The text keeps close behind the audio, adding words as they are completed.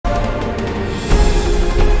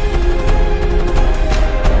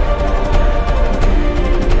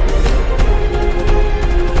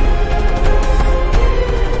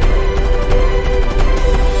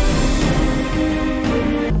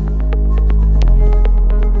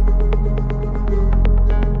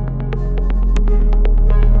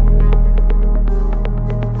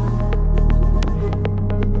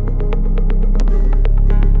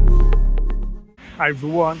Hi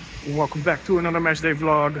everyone, welcome back to another matchday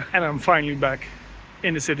vlog, and I'm finally back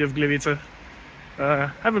in the city of Gliwice.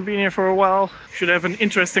 Haven't been here for a while. Should have an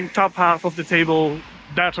interesting top half of the table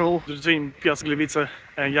battle between Piast Gliwice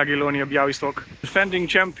and Jagiellonia Białystok. Defending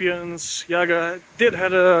champions, Jaga did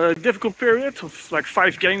had a difficult period of like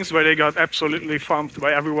 5 games where they got absolutely thumped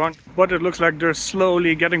by everyone. But it looks like they're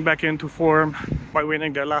slowly getting back into form by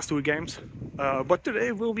winning their last 2 games. But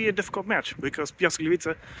today will be a difficult match because Piast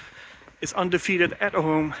Gliwice is undefeated at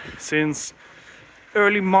home since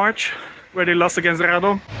early March, where they lost against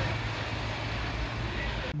Radom.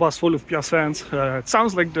 Bus full of Piast fans. It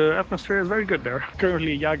sounds like the atmosphere is very good there.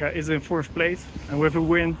 Currently Jaga is in 4th place, and with a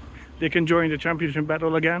win they can join the championship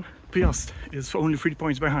battle again. Piast is only 3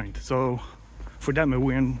 points behind, so for them a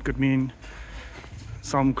win could mean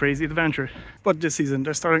some crazy adventure. But this season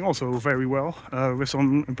they're starting also very well, with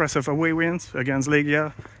some impressive away wins against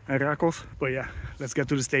Legia and Rakov. But yeah, let's get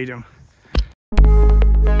to the stadium.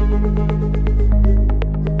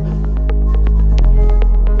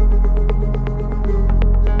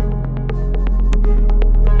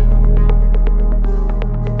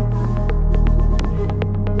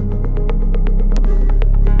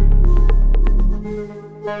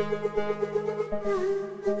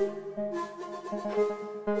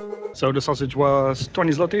 So the sausage was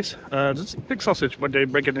 20 zlotys. It's a big sausage, but they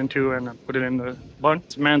break it in 2 and put it in the bun.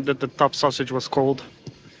 It meant that the top sausage was cold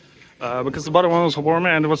because the bottom one was warmer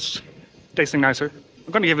and it was tasting nicer.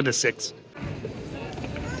 I'm gonna give it a 6.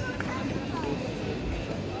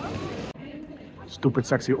 Stupid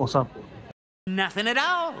sexy osa. Nothing at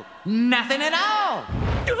all. Nothing at all.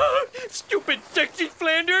 Stupid sexy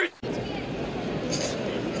Flanders.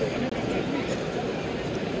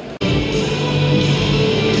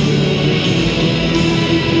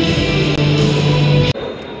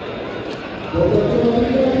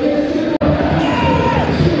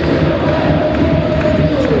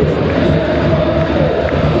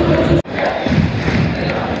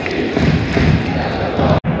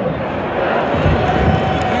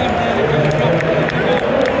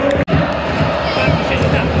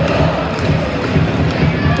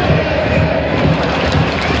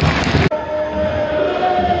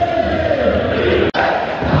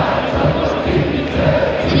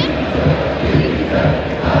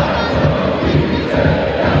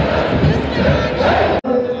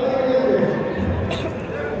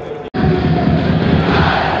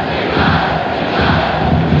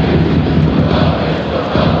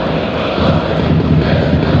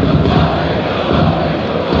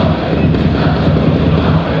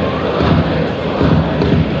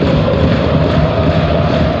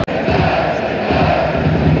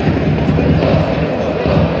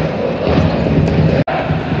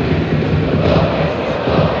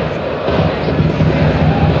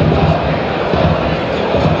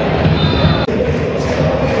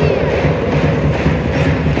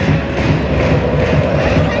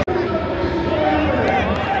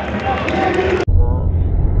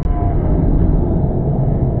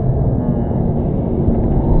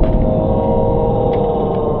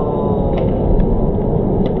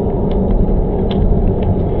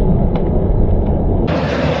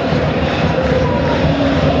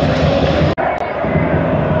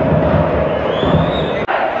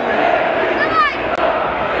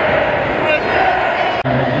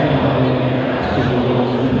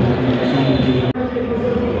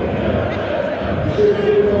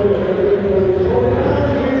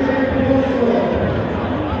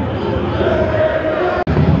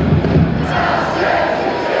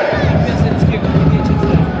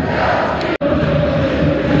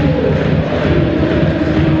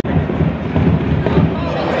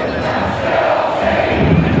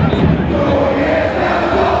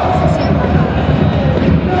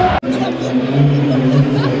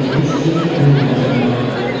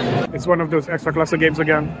 It's one of those Ekstraklasa games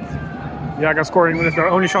again. Jaga scoring with their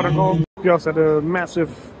only shot on goal. Piast had a massive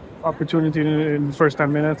opportunity in the first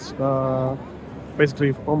 10 minutes.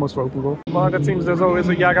 Basically almost for open goal. But it seems there's always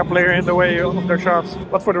a Jaga player in the way of their shots.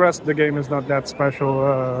 But for the rest, the game is not that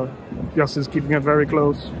special. Piast is keeping it very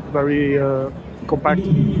close, very compact.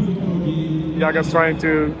 Jaga's trying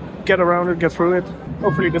to get around it, get through it.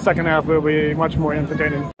 Hopefully the second half will be much more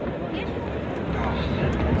entertaining.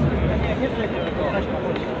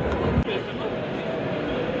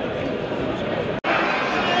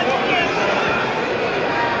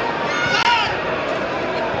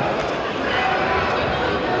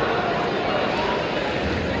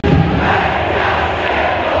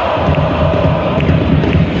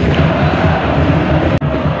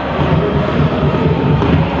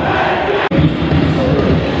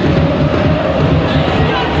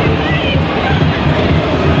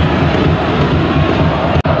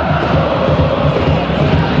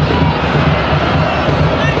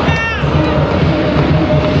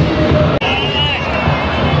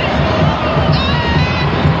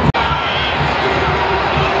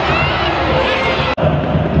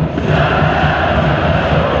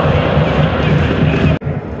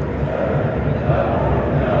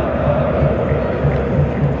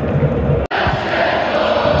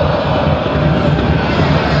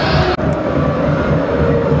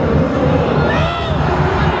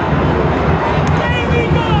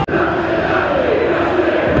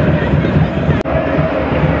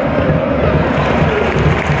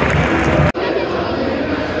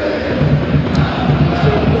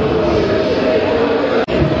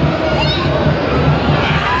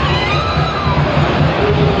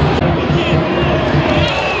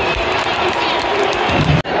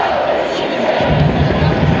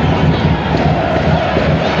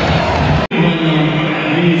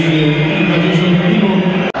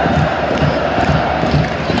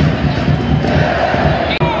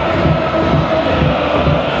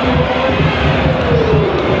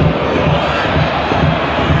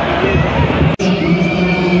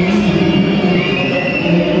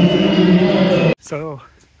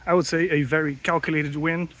 would say a very calculated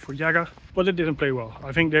win for Jaga, but they didn't play well.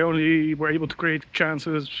 I think they only were able to create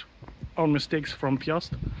chances on mistakes from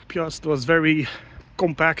Piast. Piast was very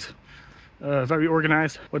compact, very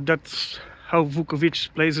organized, but that's how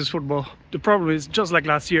Vukovic plays his football. The problem is, just like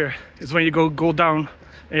last year, is when you go down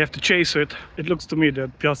and you have to chase it. It looks to me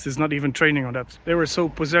that Piast is not even training on that. They were so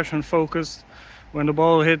possession focused. When the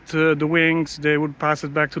ball hit the wings, they would pass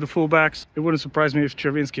it back to the fullbacks. It wouldn't surprise me if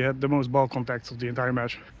Czerwinski had the most ball contacts of the entire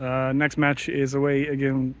match. Next match is away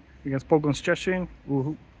again against Pogoń Szczecin,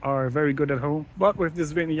 who are very good at home. But with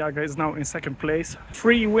this win, Jaga is now in second place.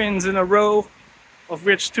 3 wins in a row, of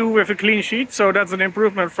which 2 with a clean sheet. So that's an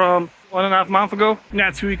improvement from 1.5 months ago.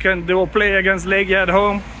 Next weekend they will play against Legia at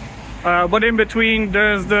home. But in between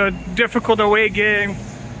there's the difficult away game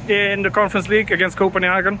in the Conference League against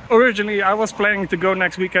Copenhagen. Originally I was planning to go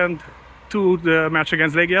next weekend to the match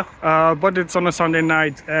against Legia, but it's on a Sunday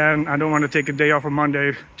night and I don't want to take a day off on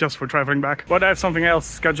Monday just for traveling back. But I have something else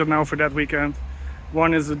scheduled now for that weekend.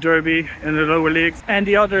 One is a derby in the lower leagues and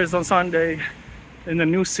the other is on Sunday in the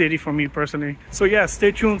new city for me personally. So yeah,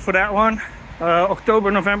 stay tuned for that one. October,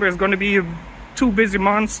 November is going to be 2 busy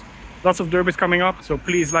months. Lots of derbies coming up, so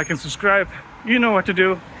please like and subscribe. You know what to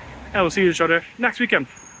do, and we'll see each other next weekend.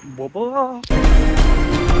 Bye-bye.